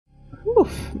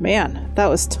Whew, man, that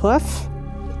was tough.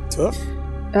 Tough?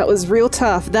 That was real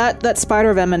tough. That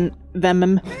spider venom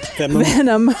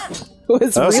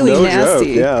was really no nasty.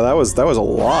 Joke. Yeah, that was a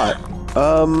lot.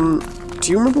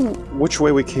 Do you remember which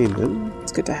way we came in?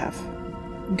 It's good to have.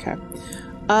 Okay.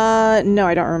 No,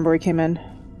 I don't remember where we came in.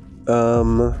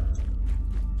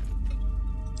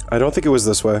 I don't think it was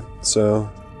this way, so...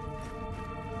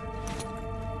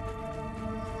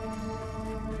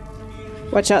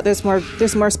 Watch out, there's more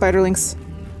spiderlings.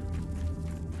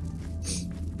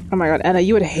 Oh my god, Anna,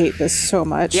 you would hate this so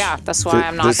much. Yeah, that's why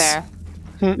I'm not there.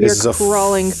 You're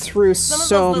crawling through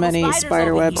so many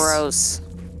spider webs. Gross.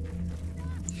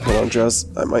 Hold on, Jess.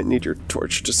 I might need your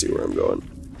torch to see where I'm going.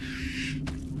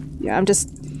 Yeah, I'm just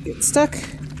stuck.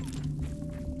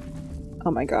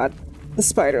 Oh my god. The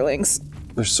spiderlings.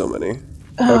 There's so many.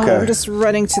 Okay. I'm just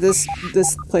running to this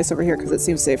place over here because it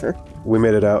seems safer. We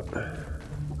made it out.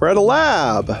 We're at a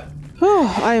lab!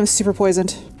 Oh, I am super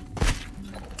poisoned.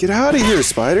 Get out of here,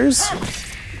 spiders!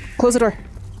 Close the door.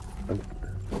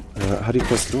 How do you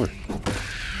close the door?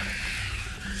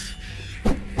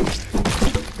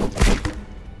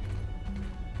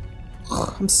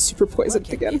 I'm super poisoned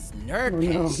again. Nerd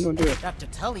no, don't do it. Dr.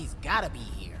 Tully's gotta be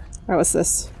here. Alright, what's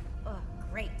this? Oh,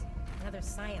 great. Another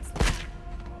science lab.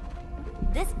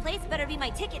 This place better be my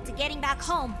ticket to getting back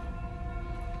home.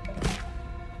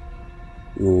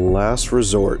 Last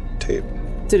resort tape.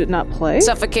 Did it not play?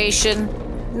 Suffocation.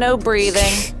 No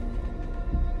breathing.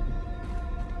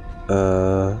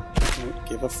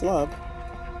 Give a flub.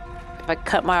 If I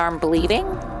cut my arm bleeding?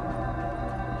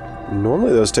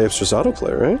 Normally those tapes just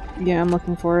autoplay, right? Yeah, I'm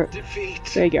looking for it. Defeat.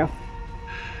 There you go.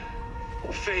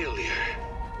 Failure.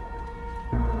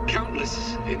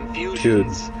 Countless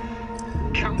infusions.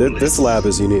 This lab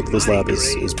is unique. This lab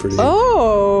is pretty...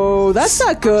 Oh, that's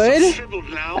not good.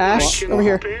 Ash, over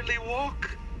here.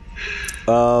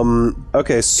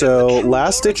 Okay, so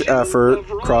last-ditch effort,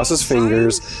 cross his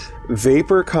fingers,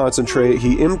 vapor concentrate,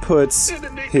 he inputs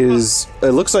his...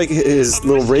 It looks like his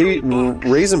little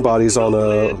raisin body's on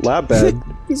a lab bed.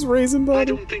 His raisin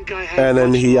body. And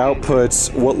then he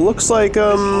outputs what looks like,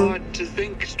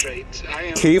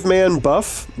 caveman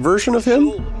buff version of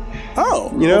him.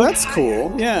 Oh, you know? Well, that's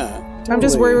cool. Yeah. Totally. I'm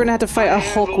just worried we're gonna have to fight a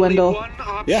Hulk Wendell.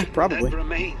 Yeah, probably.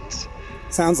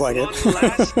 Sounds like it.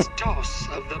 Last toss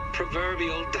of the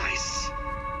proverbial dice.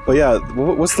 But yeah,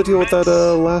 what's the deal with that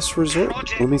last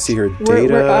resort? Let me see here.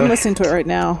 Data. I'm listening to it right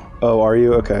now. Oh, are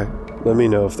you? Okay. Let me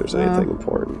know if there's anything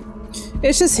important.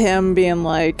 It's just him being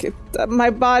like,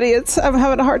 my body, I'm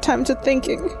having a hard time to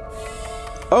thinking.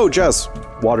 Oh, Jess.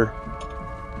 Water.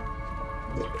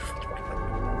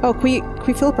 Oh, can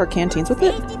we fill up our canteens with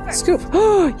it? Scoop.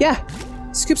 Oh, yeah.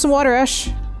 Scoop some water,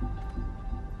 Ash.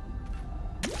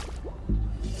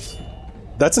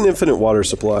 That's an infinite water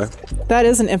supply. That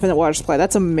is an infinite water supply.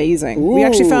 That's amazing. Ooh. We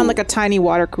actually found like a tiny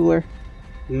water cooler.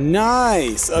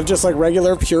 Nice! Of just like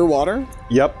regular pure water?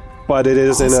 Yep. But it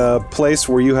is in a place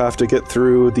where you have to get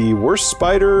through the worst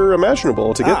spider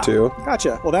imaginable to get to.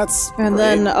 Gotcha. Well, that's And great.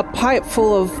 then a pipe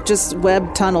full of just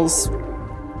web tunnels.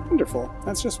 Wonderful.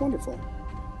 That's just wonderful.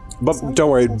 But don't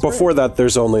worry, before that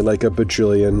there's only like a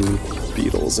bajillion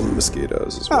beetles and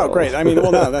mosquitoes as well. Oh, great. I mean,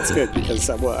 well, no, that's good, because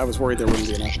I was worried there wouldn't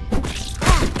be enough.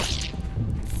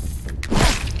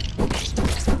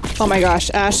 Oh my gosh,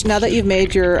 Ash, now that you've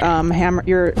made your hammer,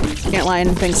 your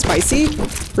antlion thing spicy,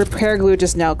 repair glue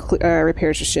just now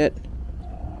repairs your shit.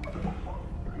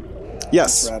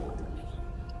 Yes.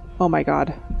 Oh my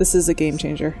god, this is a game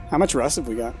changer. How much rust have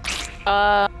we got?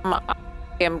 I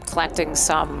am collecting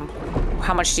some.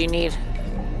 How much do you need?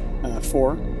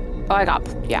 4. Oh, I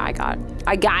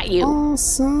got you.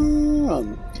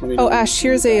 Awesome. Oh, Ash,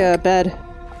 here's a bed.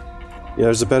 Yeah,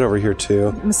 there's a bed over here too.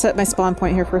 I'm gonna set my spawn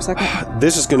point here for a second.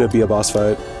 This is gonna be a boss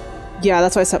fight. Yeah,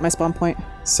 that's why I set my spawn point.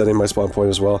 Setting my spawn point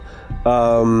as well.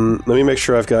 Let me make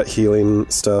sure I've got healing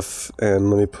stuff, and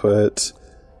let me put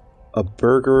a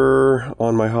burger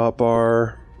on my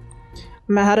hotbar.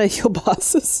 Matt, how to heal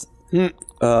bosses?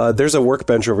 There's a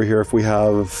workbench over here if we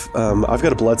have... I've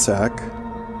got a blood sack.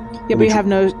 Yeah, but we have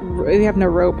no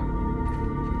rope.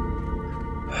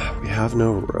 We have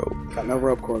no rope. Got no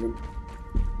rope, Corbin.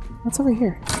 What's over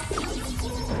here?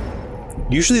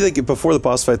 Usually before the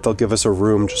boss fight, they'll give us a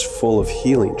room just full of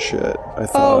healing shit, I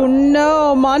thought. Oh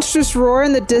no, monstrous roar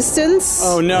in the distance?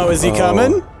 Oh no, is he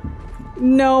coming?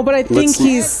 No, but I think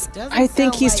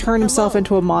he's turned himself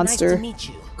into a monster. Nice to meet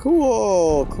you.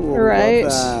 Cool, cool. Right.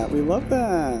 We love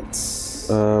that.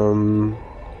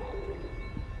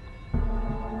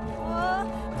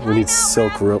 We need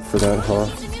silk rope for that, huh?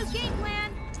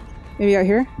 Maybe out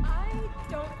here?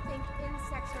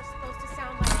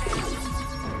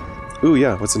 Ooh,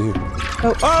 yeah, what's in here?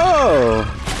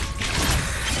 Oh.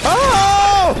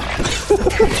 Oh!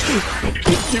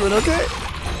 Doing okay?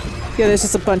 Yeah, there's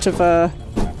just a bunch of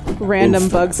random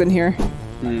bugs in here.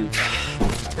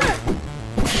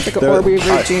 Like an Orb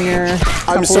Weaver Jr.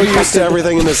 I'm so used to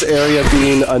everything in this area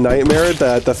being a nightmare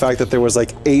that the fact that there was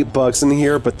like 8 bugs in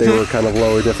here, but they were kind of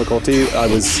lower difficulty, I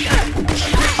was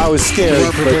scared. You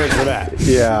weren't prepared for that.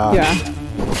 Yeah. Yeah.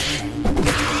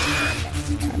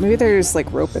 Maybe there's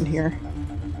like rope in here.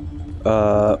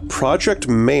 Project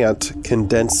Mant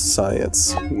Condensed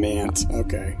Science. Mant.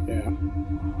 Okay, yeah.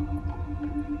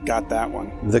 Got that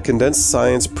one. The condensed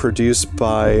science produced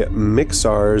by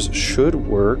Mixars should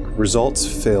work. Results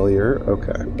failure.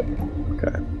 Okay.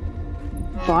 Okay.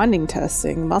 Bonding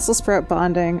testing. Muscle sprout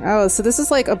bonding. Oh, so this is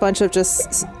like a bunch of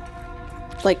just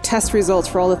like test results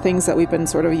for all the things that we've been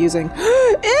sort of using.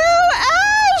 Ew,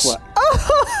 Ash! What?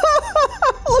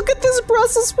 Oh, look at this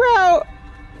Brussels sprout.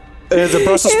 It's a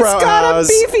Brussels sprout. It's got a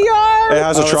beefy arm. It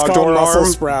has a trogdor muscle arm.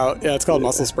 sprout. Yeah, it's called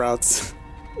muscle sprouts.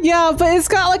 Yeah, but it's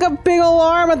got like a big ol'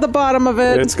 arm at the bottom of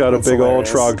it. It's got a big old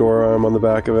trogdor arm on the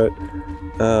back of it.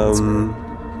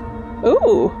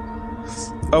 Ooh.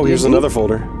 Oh, here's another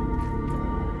folder.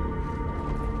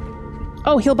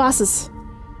 Oh, heal bosses.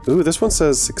 Ooh, this one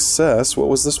says success. What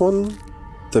was this one?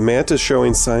 The Mant is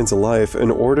showing signs of life.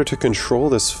 In order to control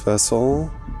this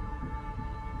vessel...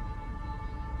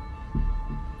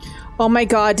 Oh my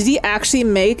god, did he actually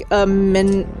make a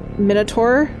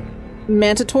Minotaur?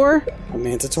 Mantitor? A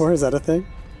mantitor, is that a thing?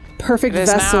 Perfect It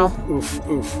is vessel. now. Oof,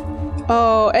 oof.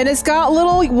 Oh, and it's got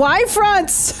little Y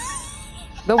fronts!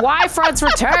 The Y-fronts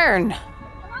return.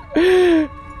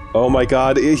 Oh my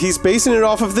god, he's basing it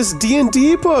off of this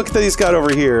D&D book that he's got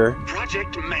over here.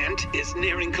 Project Mant is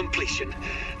nearing completion.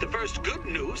 The first good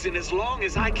news in as long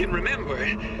as I can remember.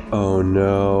 Oh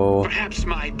no. Perhaps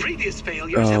my previous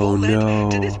failures have all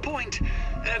led to this point.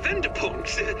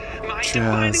 Wendepunkt, my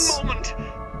defining moment.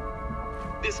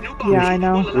 This new body Yeah, I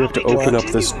know. will allow We have to me open up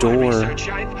this continue my door. research.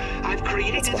 I've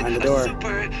created behind the a door?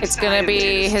 super It's gonna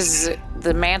be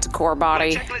the Manticore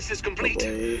body. checklist is complete.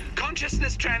 Boy.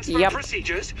 Consciousness transfer Yep.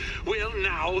 procedures will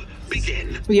now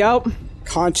begin. Yup.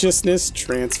 Consciousness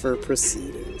transfer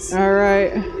proceedings.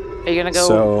 Alright. Are you gonna go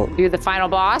So- do the final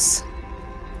boss?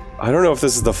 I don't know if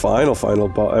this is the final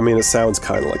boss. I mean, it sounds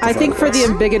kind of like the I think for final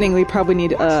the beginning we probably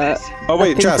need Oh a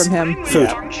wait, thing Jess. from him. Food.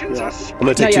 Functions are I'm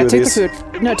gonna take No, 2 yeah, of take these. the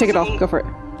food. No, take it all. Go for it.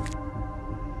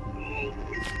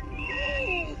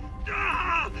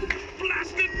 Ah!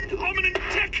 Blasted hominid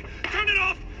tech! Turn it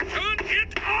off! Turn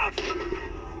it off!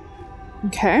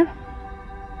 Okay.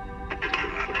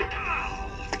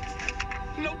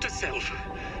 Note to self.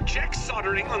 Check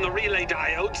soldering on the relay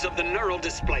diodes of the neural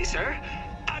displacer.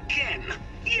 Again.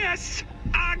 Yes!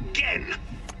 Again!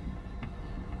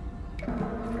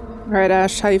 Alright,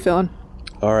 Ash, how you feeling?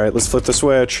 Alright, let's flip the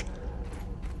switch.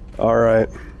 Alright.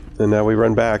 And now we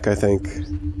run back, I think.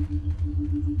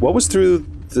 What was through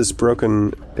this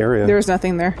broken area? There was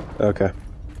nothing there. Okay.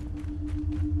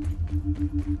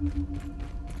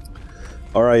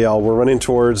 Alright, y'all, we're running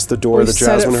towards the door We that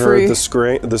set it Jasmine free.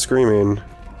 heard the screaming.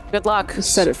 Good luck.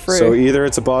 Set it free. So either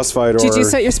it's a boss fight or... Did you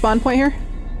set your spawn point here?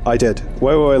 I did.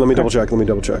 Wait, let me double check,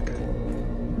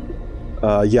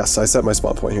 yes, I set my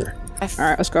spawn point here.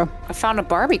 Alright, let's go. I found a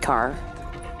Barbie car.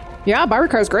 Yeah, Barbie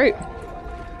car's great.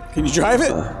 Can you drive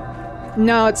it?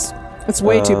 No, it's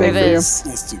way too big It for you. is.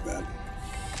 That's too bad.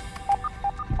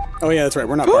 Oh yeah, that's right.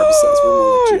 We're not Barbie size. We're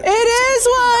more like It is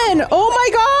one! Oh my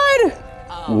god!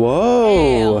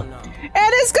 Whoa! And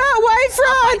it's got white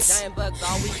fronts!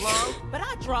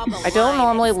 I don't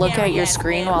normally look at your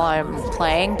screen while I'm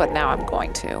playing, but now I'm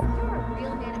going to.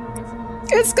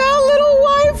 It's got little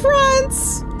white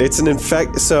fronts! It's an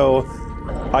so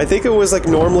I think it was like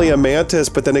normally a mantis,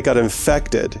 but then it got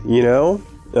infected, you know?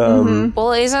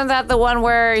 Well, isn't that the one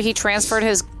where he transferred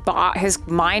his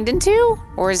mind into?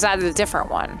 Or is that a different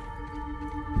one?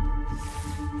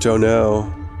 Don't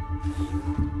know.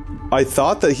 I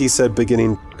thought that he said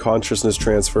beginning consciousness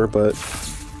transfer, but...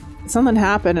 Something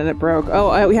happened and it broke.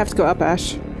 Oh, we have to go up,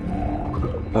 Ash.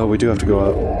 Oh, we do have to go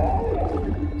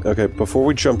up. Okay, before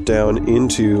we jump down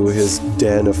into his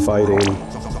den of fighting...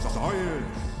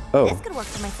 Oh, This could work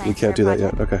for my science we can't do fair that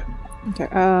yet. project. Okay.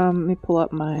 Okay, let me pull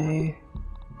up my...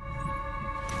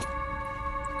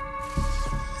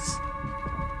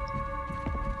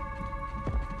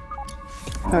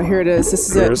 Oh, here it is. This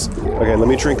is Yours? it. Okay, let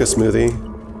me drink a smoothie,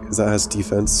 because that has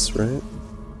defense, right?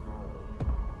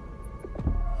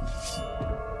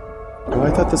 Oh,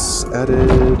 I thought this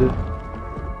added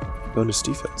bonus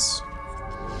defense.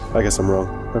 I guess I'm wrong.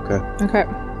 Okay. Okay.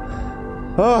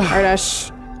 Oh, Alright, Ash.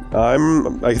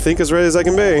 I think as ready as I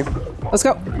can be. Let's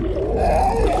go.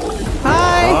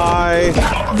 Hi!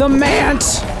 Hi! The Mant!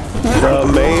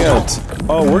 The Mant!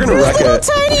 Oh, we're gonna wreck Little it.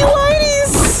 tiny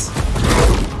whiteys!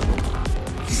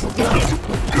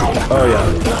 Oh, yeah.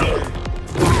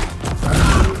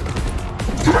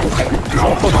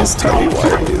 Oh, his tiny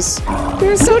whiteys.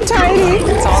 They're so tiny.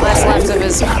 It's all that's left of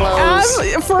his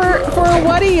clothes. For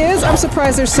what he is, I'm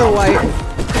surprised they're so white.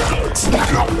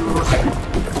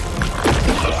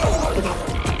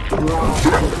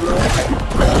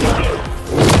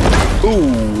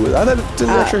 Ooh, that didn't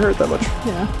actually hurt that much.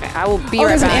 Yeah. I will be Oh, right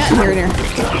there's an back. ant here in here.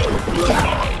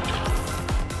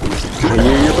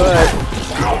 Near your butt.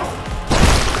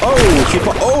 Oh,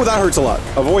 oh, that hurts a lot.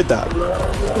 Avoid that.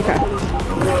 Okay.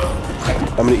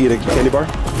 I'm gonna eat a candy bar.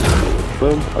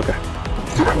 Boom. Okay.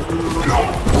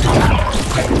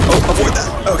 Oh, avoid that.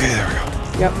 Okay, there we go.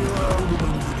 Yep.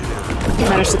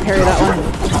 Managed to parry that one.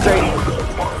 Great.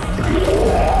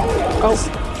 Oh,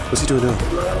 What's he doing now?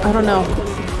 I don't know.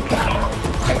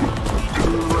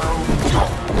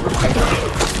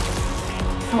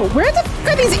 Oh, where the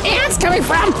fuck are these ants coming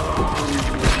from?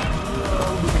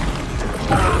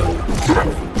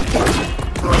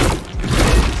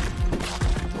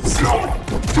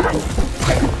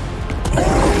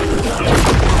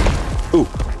 Ooh,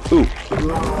 ooh.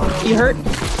 You hurt?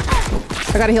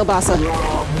 I gotta heal Bassa.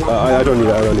 I don't need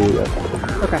that. I don't need that.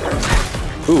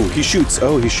 Okay. Ooh, he shoots.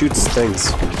 Oh, he shoots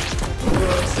things.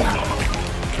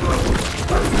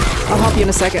 I'll help you in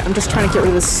a second. I'm just trying to get rid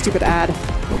of this stupid ad.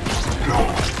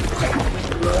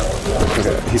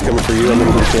 Okay, he's coming for you. I'm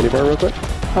gonna get a candy bar real quick.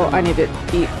 Oh, I need to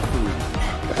eat.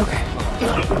 Okay.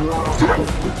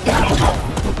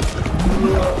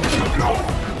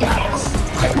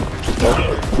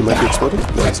 Oh, he might be exploding.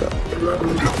 No, he's not.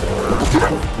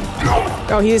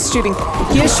 Oh, he is shooting.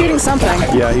 He is shooting something.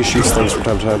 Yeah, he shoots things from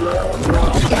time to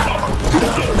time.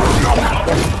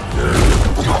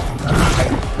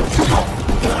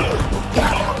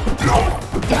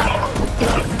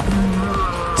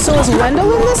 So is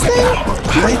Wendell in this thing?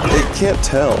 I can't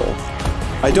tell.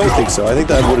 I don't think so. I think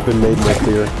that would have been made more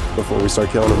clear before we start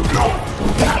killing him.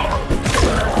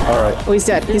 Alright. Oh, he's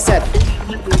dead. He's dead.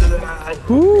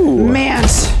 Ooh!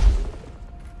 Mant!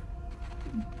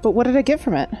 But what did I get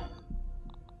from it?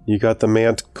 You got the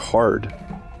Mant card.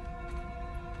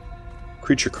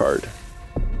 Creature card.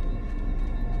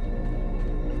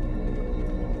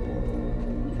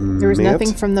 There was Mant?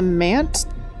 nothing from the Mant?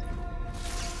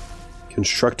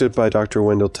 Constructed by Dr.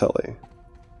 Wendell Tully.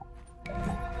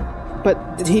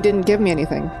 But he didn't give me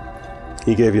anything.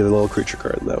 He gave you the little creature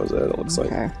card, and that was it, it looks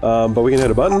Okay. like. But we can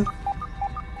hit a button.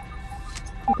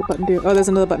 What the button do? Oh, there's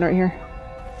another button right here.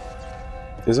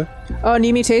 Is there? Oh,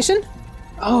 new mutation?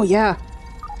 Oh, yeah.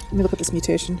 Let me look at this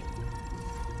mutation.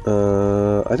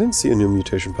 I didn't see a new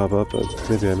mutation pop up, but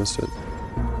maybe I missed it.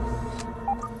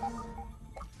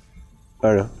 I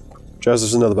don't know. Jazz,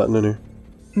 there's another button in here.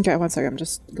 Okay, one second. I'm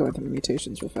just going through the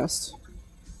mutations real fast.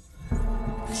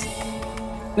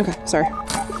 Okay, sorry.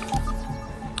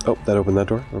 Oh, that opened that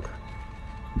door? Okay.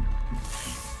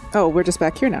 Oh, we're just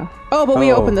back here now. Oh, but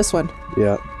we opened this one.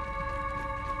 Yeah.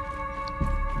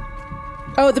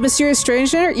 Oh, the Mysterious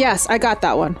Stranger? Yes, I got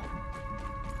that one.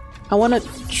 I want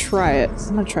to try it.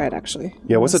 I'm going to try it, actually.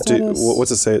 Yeah, what's it do? Status.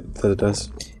 What's it say that it does?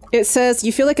 It says,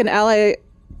 you feel like an ally...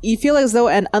 You feel as though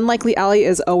an unlikely ally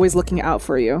is always looking out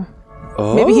for you.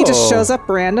 Oh. Maybe he just shows up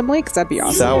randomly, because that'd be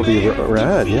awesome. That would be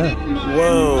rad, yeah.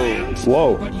 Whoa.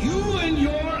 Whoa.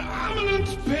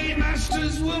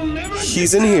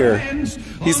 He's in here.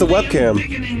 He's the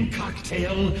webcam.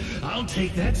 Cocktail. I'll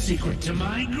take that secret to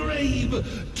my grave.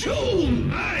 To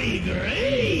my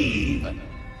grave.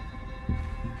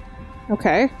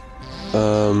 Okay.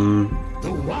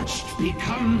 The watched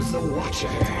becomes the watcher.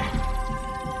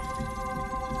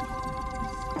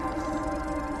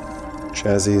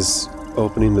 Jazzy's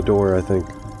opening the door, I think.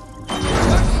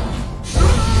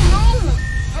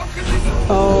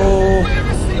 Oh.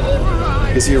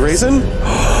 Is he a raisin?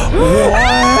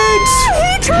 What?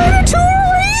 He turned into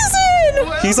a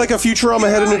raisin! He's like a Futurama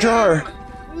head in a jar.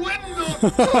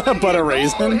 But a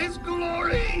raisin?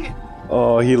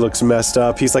 Oh, he looks messed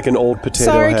up. He's like an old potato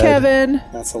Sorry, head. Kevin.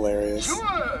 That's hilarious.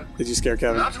 Did you scare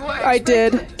Kevin? I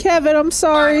did. Kevin, I'm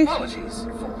sorry. Apologies.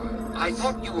 I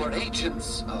thought you were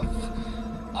agents of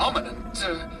Ominent.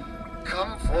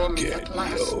 Come for me at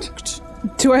last.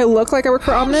 Do I look like I work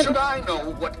for How Omnit? should I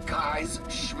know what guys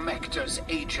Schmechter's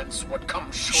agents would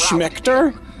come shrouded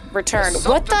Schmechter? Returned.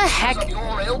 What the heck? of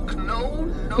your ilk? No,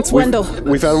 no. It's Wendell.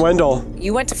 We found Wendell.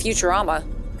 You went to Futurama.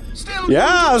 Still,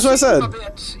 Yeah, that's what I said. A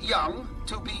bit young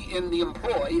to be in the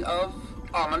employ of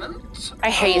Ominent. I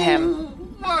hate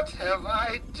him. What have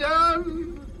I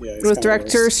done? Yeah, he's With kinda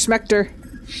Director gross. Schmechter.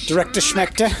 Director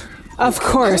Schmechter Of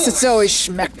course, it's always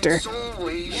Schmechter. It's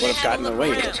always would have gotten away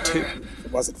with it Schmechter. too. If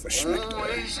it wasn't for Schmechter.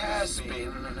 Always has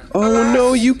been. Oh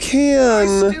no, you I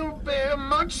can! still bear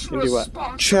much Can do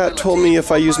what? Chat told me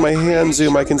if I use my hand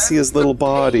zoom, I can see his little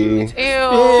body.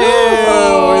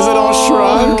 Oh, is it all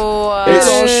shrunk? It's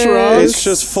all shrunk. It's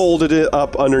just folded it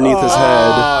up underneath his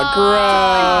head. Oh,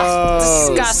 gross.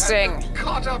 Disgusting.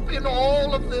 Caught up in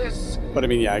all of this. But I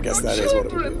mean, yeah, I guess that is what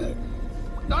it would be like.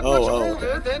 Not Oh, much oh.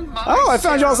 older than my Oh, I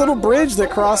found y'all's little bridge that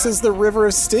Sarah. crosses the River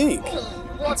of Stink.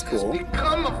 What cool. has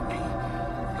become of me?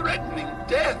 Threatening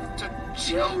death to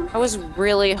children. I was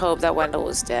really hope that Wendell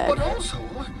was dead. But also,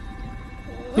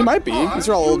 He might be. what These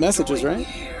are all are old you messages, doing right?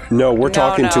 here? No, we're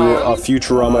talking to a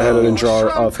Futurama headed in jar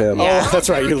of him. Oh, that's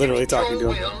right. You're literally talking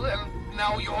to him. Will, and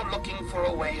now you're looking for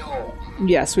a way home.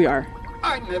 Yes, we are.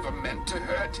 I never meant to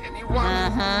hurt anyone.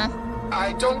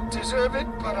 I don't deserve it,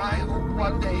 but I hope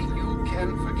one day you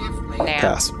can forgive me. Nah.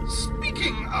 Pass.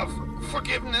 Speaking of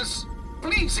forgiveness,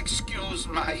 please excuse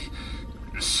my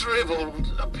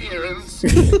shriveled appearance.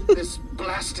 This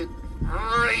blasted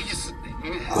raisin.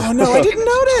 Oh no, I didn't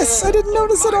notice. I didn't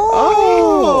notice at all.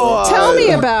 Oh, Tell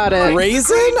me about it.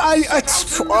 Raisin?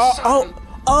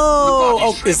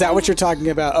 Oh, is that what you're talking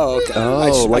about? Oh, okay.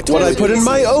 Oh, like what I put in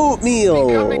my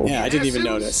oatmeal. Yeah, I didn't even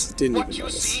notice. Didn't what even you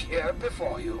notice. see here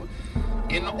before you,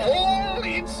 in all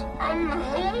its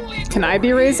unholy Can I be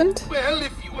glory. raisined? Well,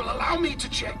 if you will allow me to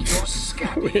check your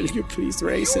scabby. Will you please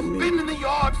raisin You've me? been in the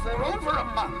yard for over a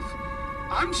month.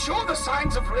 I'm sure the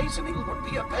signs of raisoning would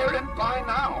be apparent by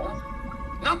now.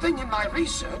 Nothing in my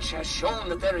research has shown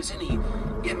that there is any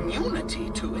immunity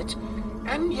to it,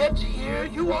 and yet here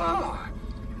you are.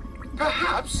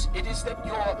 Perhaps it is that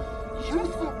your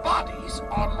youthful bodies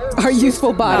are more Our youthful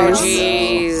Oh, bodies.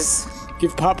 jeez.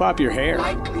 Give Pop your hair.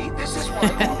 likely this is one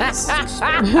of your experiments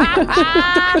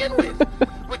to begin with,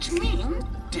 which means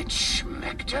did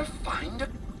Schmechter find a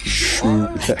cure?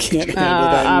 I can't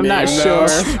handle that I'm not name, sure.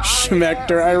 though.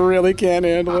 Schmechter, I really can't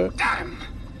handle it. Damn!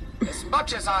 As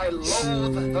much as I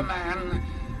loathe the man,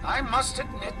 I must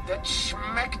admit that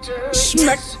Schmechter.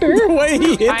 Schmechter? The way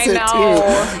he hits I it,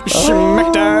 know. too.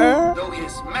 Schmechter. Though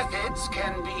his methods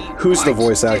can be. Who's the quite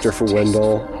voice actor for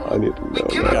Wendell? distasteful, I need to we know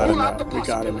cannot that. rule out the We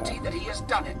got him possibility now. that he has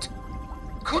done it.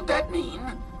 Could that mean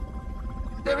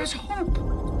there is hope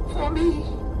for me?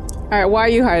 Alright, why are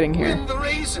you hiding here? When the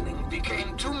raisoning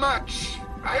became too much,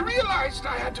 I realized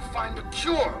I had to find a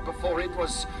cure before it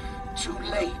was too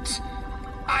late.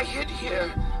 I hid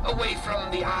here, away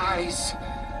from the eyes.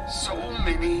 So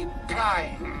many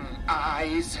prying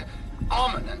eyes.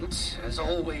 Ominent has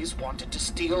always wanted to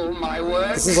steal my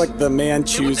work. This is like the man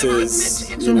They would never chooses,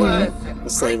 admit its you know, worth and the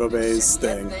slave greatness, obeys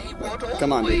and yet thing. they would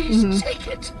Come on, dude. always take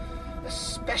it.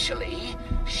 Especially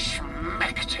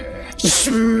Schmechter. I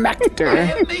Schmechter.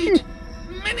 have made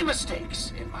many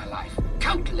mistakes in my life.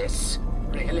 Countless,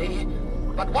 really.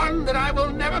 But one that I will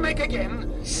never make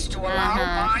again is to allow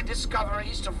my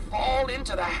discoveries to fall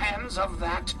into the hands of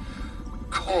that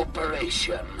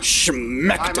corporation. I must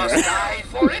Schmechter. die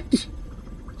for it.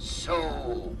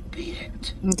 So be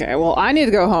it. Okay, well, I need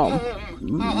to go home.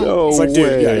 No It's like,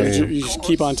 dude, yeah, way. you just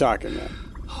keep on talking, man.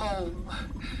 Home.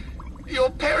 Your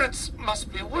parents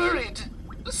must be worried.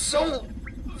 So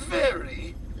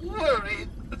very worried.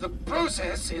 The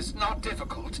process is not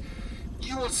difficult.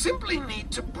 You will simply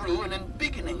need to brew an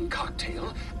embiggening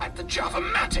cocktail at the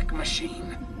Java-matic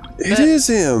machine. It is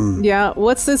him. Yeah,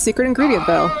 what's the secret ingredient,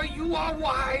 though? Ah, you are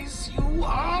wise. You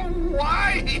are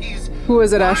wise. Who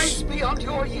is it, Wise Ash? beyond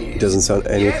your years. Doesn't sound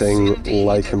anything Yes, indeed.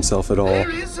 like himself at all. There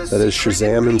is a That is secret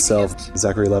Shazam himself, ingredient.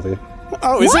 Zachary Levy.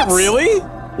 Oh, is it really?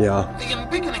 Yeah. The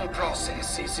embiggening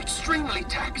process is extremely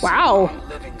taxing Wow. on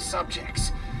living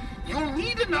subjects. You'll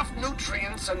need enough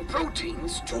nutrients and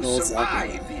proteins to old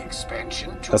Zachary. survive the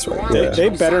expansion to That's right, your yeah. They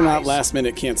original better not size. last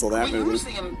minute cancel that We movie. use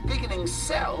the embiggening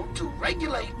cell to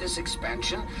regulate this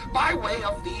expansion by way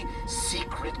of the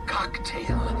secret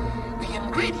cocktail. The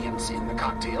ingredients in the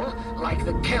cocktail, like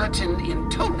the keratin in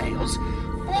toenails,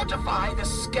 fortify the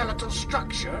skeletal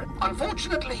structure.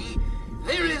 Unfortunately,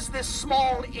 there is this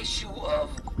small issue of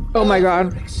Oh my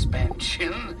God.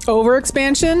 expansion.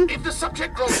 Overexpansion? If the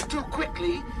subject grows too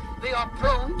quickly, they are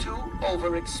prone to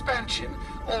overexpansion,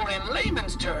 or in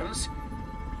layman's terms,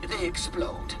 they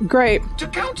explode. Great. To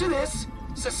counter this,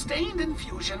 sustained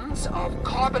infusions of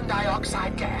carbon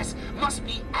dioxide gas must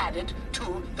be added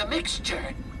to the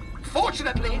mixture.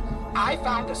 Fortunately, I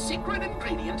found a secret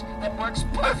ingredient that works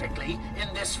perfectly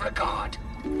in this regard.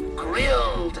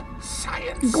 grilled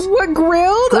science. What,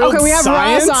 grilled? Grilled Okay, we have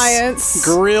science? raw science.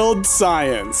 Grilled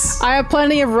science. I have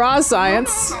plenty of raw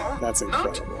science. No, That's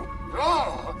not incredible.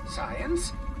 raw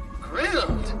science.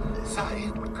 Grilled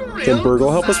science. Grilled Can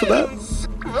Burgle help us with that? science.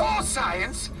 Raw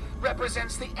science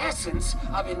represents the essence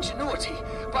of ingenuity,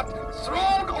 but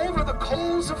thrown over the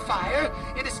coals of fire,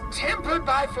 it is tempered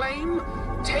by flame,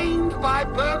 tamed by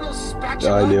Burgle's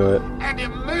spatula, I knew it. and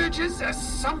emerges as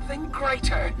something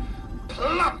greater.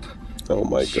 Plump. Oh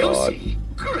my god. Juicy,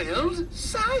 grilled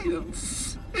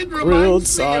science. It Grilled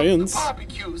reminds me science. of the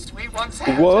barbecues we once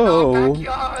had Whoa. in our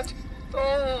backyard.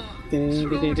 Oh,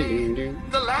 Trudy.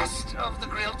 The last of the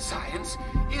grilled science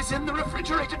is in the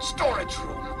refrigerated storage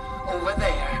room over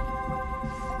there.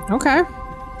 Okay.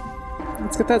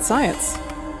 Let's get that science.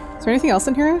 Is there anything else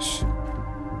in here, Ash?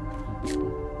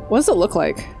 What does it look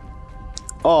like?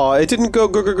 Oh, it didn't go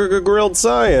grilled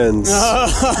science.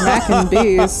 Mac and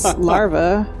bees,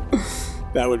 larva.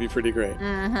 That would be pretty great.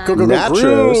 Nachos.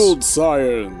 Grilled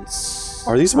science.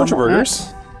 Are these a bunch of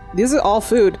burgers? These are all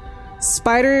food.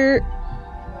 Spider...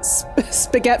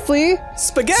 spaghetti flea?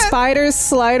 Spaghetti. Spider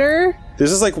slider?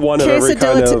 This is like one of every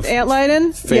kind Quesadilla of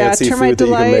antlion? fancy termite food that you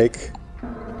delight. can make.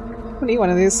 I'm gonna eat one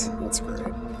of these. That's great.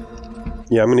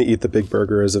 Yeah, I'm gonna eat the big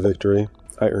burger as a victory.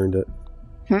 I earned it.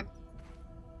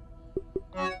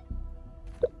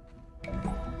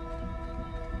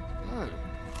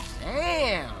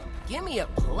 Damn, give me a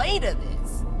plate of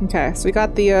this. Okay, so we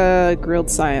got the grilled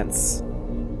science.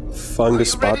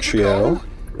 Fungus Are you ready to go? spaccio.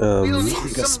 We'll need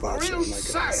Fungus some spatula, grilled my goodness.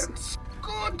 science.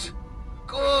 Good.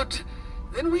 Good.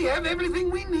 Then we have everything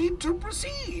we need to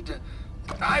proceed.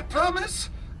 I promise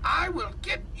I will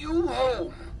get you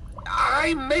home.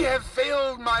 I may have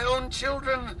failed my own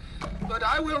children, but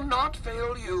I will not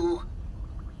fail you.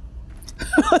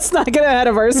 Let's not get ahead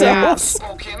of ourselves.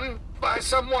 Spoken by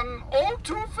someone all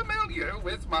too familiar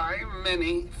with my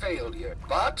many failures.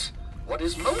 But what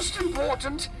is most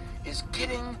important is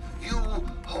getting you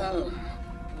home.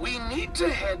 We need to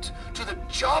head to the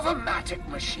Java-matic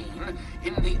machine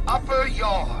in the upper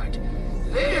yard.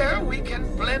 There we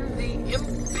can blend the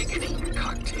embiggening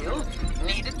cocktail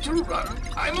needed to run.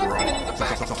 I'm opening the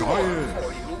back door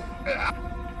for you.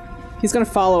 He's gonna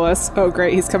follow us. Oh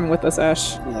great, he's coming with us,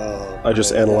 Ash. Oh, I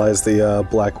just analyzed the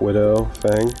Black Widow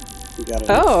thing. we got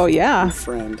a Oh, yeah.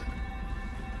 friend.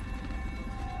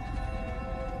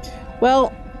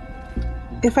 Well,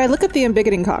 if I look at the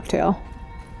embiggening cocktail,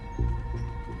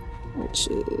 which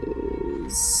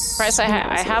is... Bryce, I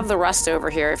have the rust over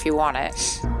here if you want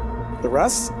it. The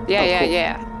rest? Yeah, Oh, yeah, cool.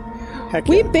 yeah. Heck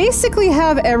We yeah. basically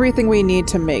have everything we need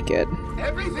to make it.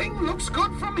 Everything looks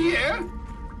good from here.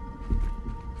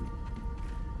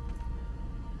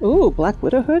 Ooh, Black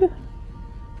Widow hood?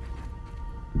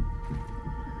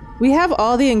 We have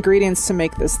all the ingredients to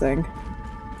make this thing.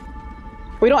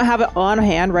 We don't have it on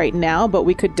hand right now, but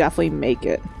we could definitely make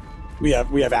it. We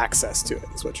have access to it,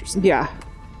 is what you're saying. Yeah.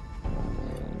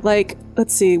 Like,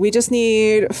 let's see, we just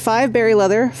need 5 berry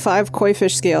leather, 5 koi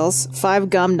fish scales,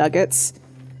 5 gum nuggets.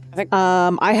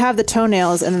 I have the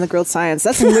toenails and then the grilled science.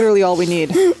 That's literally all we need.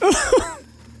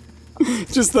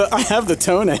 Just I have the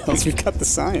toenails. We've got the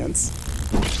science.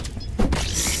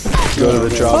 Go to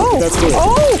the job. Oh! That's good.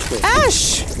 Oh!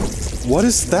 Ash! What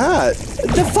is that?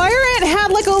 The fire ant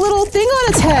had like a little thing on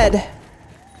its head.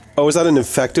 Oh, is that an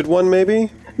infected one,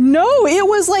 maybe? No, it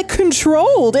was like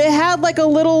controlled. It had like a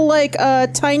little like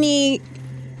tiny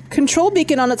control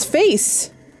beacon on its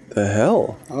face. The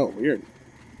hell? Oh, weird.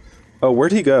 Oh,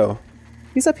 where'd he go?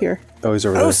 He's up here. Oh, he's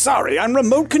over Oh, there. sorry. I'm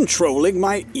remote controlling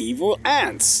my evil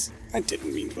ants. I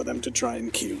didn't mean for them to try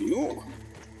and kill you.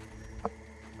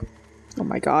 Oh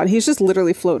my god, he's just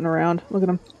literally floating around. Look at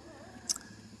him.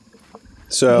 I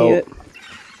hate So, it.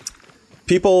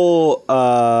 people,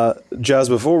 Jazz,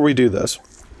 before we do this,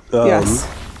 Yes.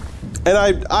 and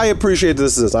I appreciate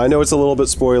this. I know it's a little bit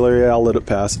spoilery. I'll let it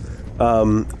pass,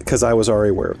 because I was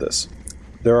already aware of this.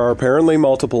 There are apparently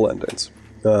multiple endings.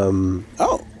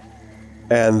 Oh.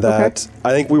 And that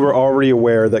I think we were already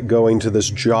aware that going to this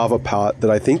Java pot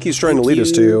that I think he's trying to lead us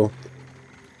to,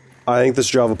 I think this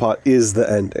Java pot is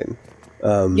the ending.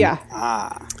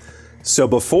 Yeah. So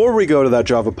before we go to that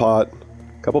Java pot,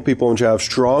 a couple people in chat have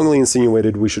strongly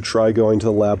insinuated we should try going to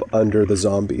the lab under the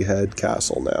zombie head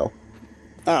castle now.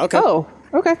 Oh, okay. Oh,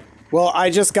 okay. Well, I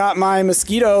just got my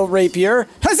mosquito rapier.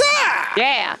 Huzzah!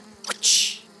 Yeah.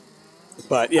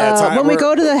 But yeah, it's When we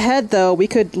go to the head, though, we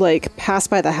could like pass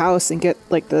by the house and get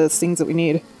like the things that we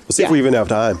need. We'll see if we even have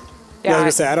time. Yeah, like I Yeah.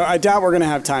 say, I doubt we're gonna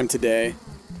have time today.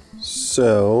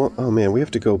 So, oh man, we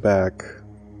have to go back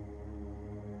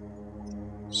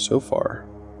so far.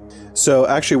 So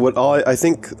actually, I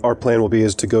think our plan will be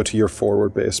is to go to your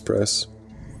forward base, Price.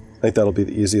 I think that'll be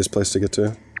the easiest place to get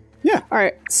to. Yeah. All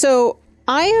right. So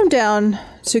I am down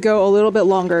to go a little bit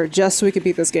longer just so we can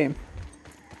beat this game.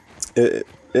 Do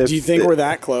you think we're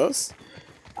that close?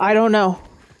 I don't know.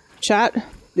 Chat,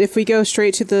 if we go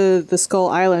straight to the Skull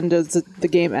Island, does the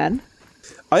game end?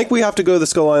 I think we have to go to the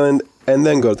Skull Island and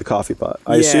then go to the coffee pot.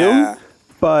 I assume.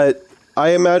 But I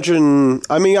imagine...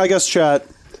 I mean, I guess, chat,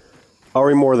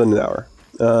 already more than an hour.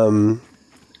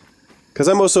 Because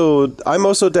I'm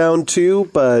also down too,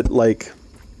 but, like...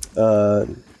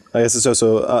 I guess it's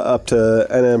also up to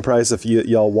Anna and Price if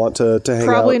y'all want to hang out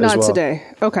Probably as not well. today.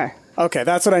 Okay. Okay,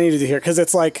 that's what I needed to hear. Because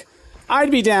it's like,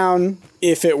 I'd be down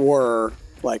if it were,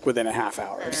 like, within a half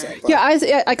hour or so. But Yeah,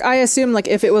 I assume, like,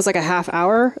 if it was, like, a half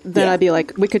hour, then I'd be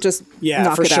like, we could just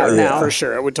knock for it sure. out now. For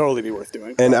sure. It would totally be worth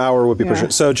doing. An hour would be pushing.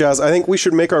 So, Jazz, I think we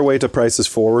should make our way to Price's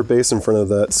forward base in front of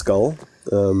that skull.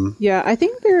 Yeah, I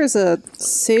think there is a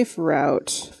safe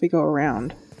route if we go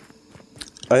around.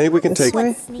 I think we can This take...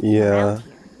 way? Yeah.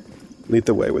 Lead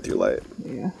the way with your light.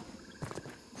 Yeah.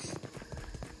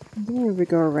 I think if we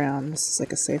go around, this is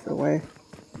like a safer way.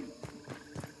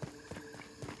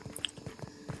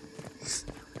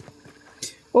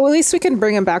 Well, at least we can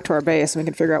bring him back to our base and we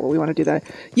can figure out what we want to do there.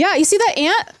 Yeah, you see that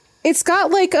ant? It's got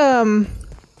like,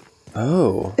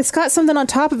 Oh. it's got something on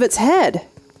top of its head.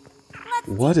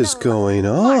 What is going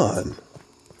on?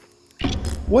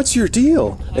 What's your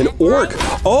deal? An orc.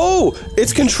 Oh!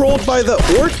 It's controlled by the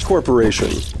Orc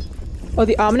Corporation. Oh,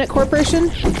 the Omnit Corporation?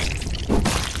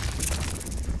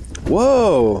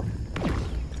 Whoa.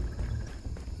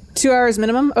 2 hours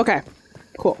minimum? Okay.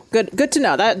 Cool. Good to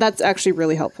know. That's actually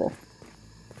really helpful.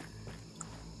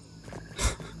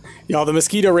 Y'all, the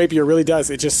mosquito rapier really does.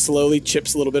 It just slowly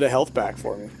chips a little bit of health back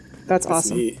for me. That's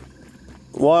awesome. Neat.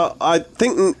 Well, I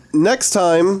think next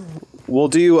time we'll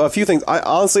do a few things.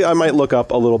 Honestly, I might look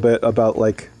up a little bit about,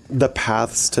 like, the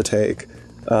paths to take.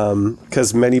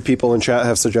 Because many people in chat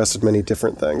have suggested many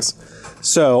different things.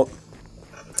 So,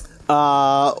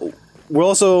 we'll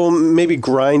also maybe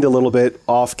grind a little bit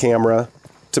off camera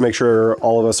to make sure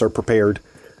all of us are prepared.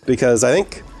 Because I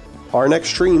think our next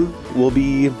stream will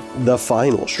be the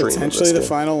final stream. Potentially the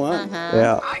final one.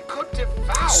 Yeah.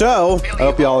 So, I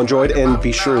hope y'all enjoyed and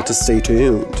be sure to stay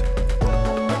tuned.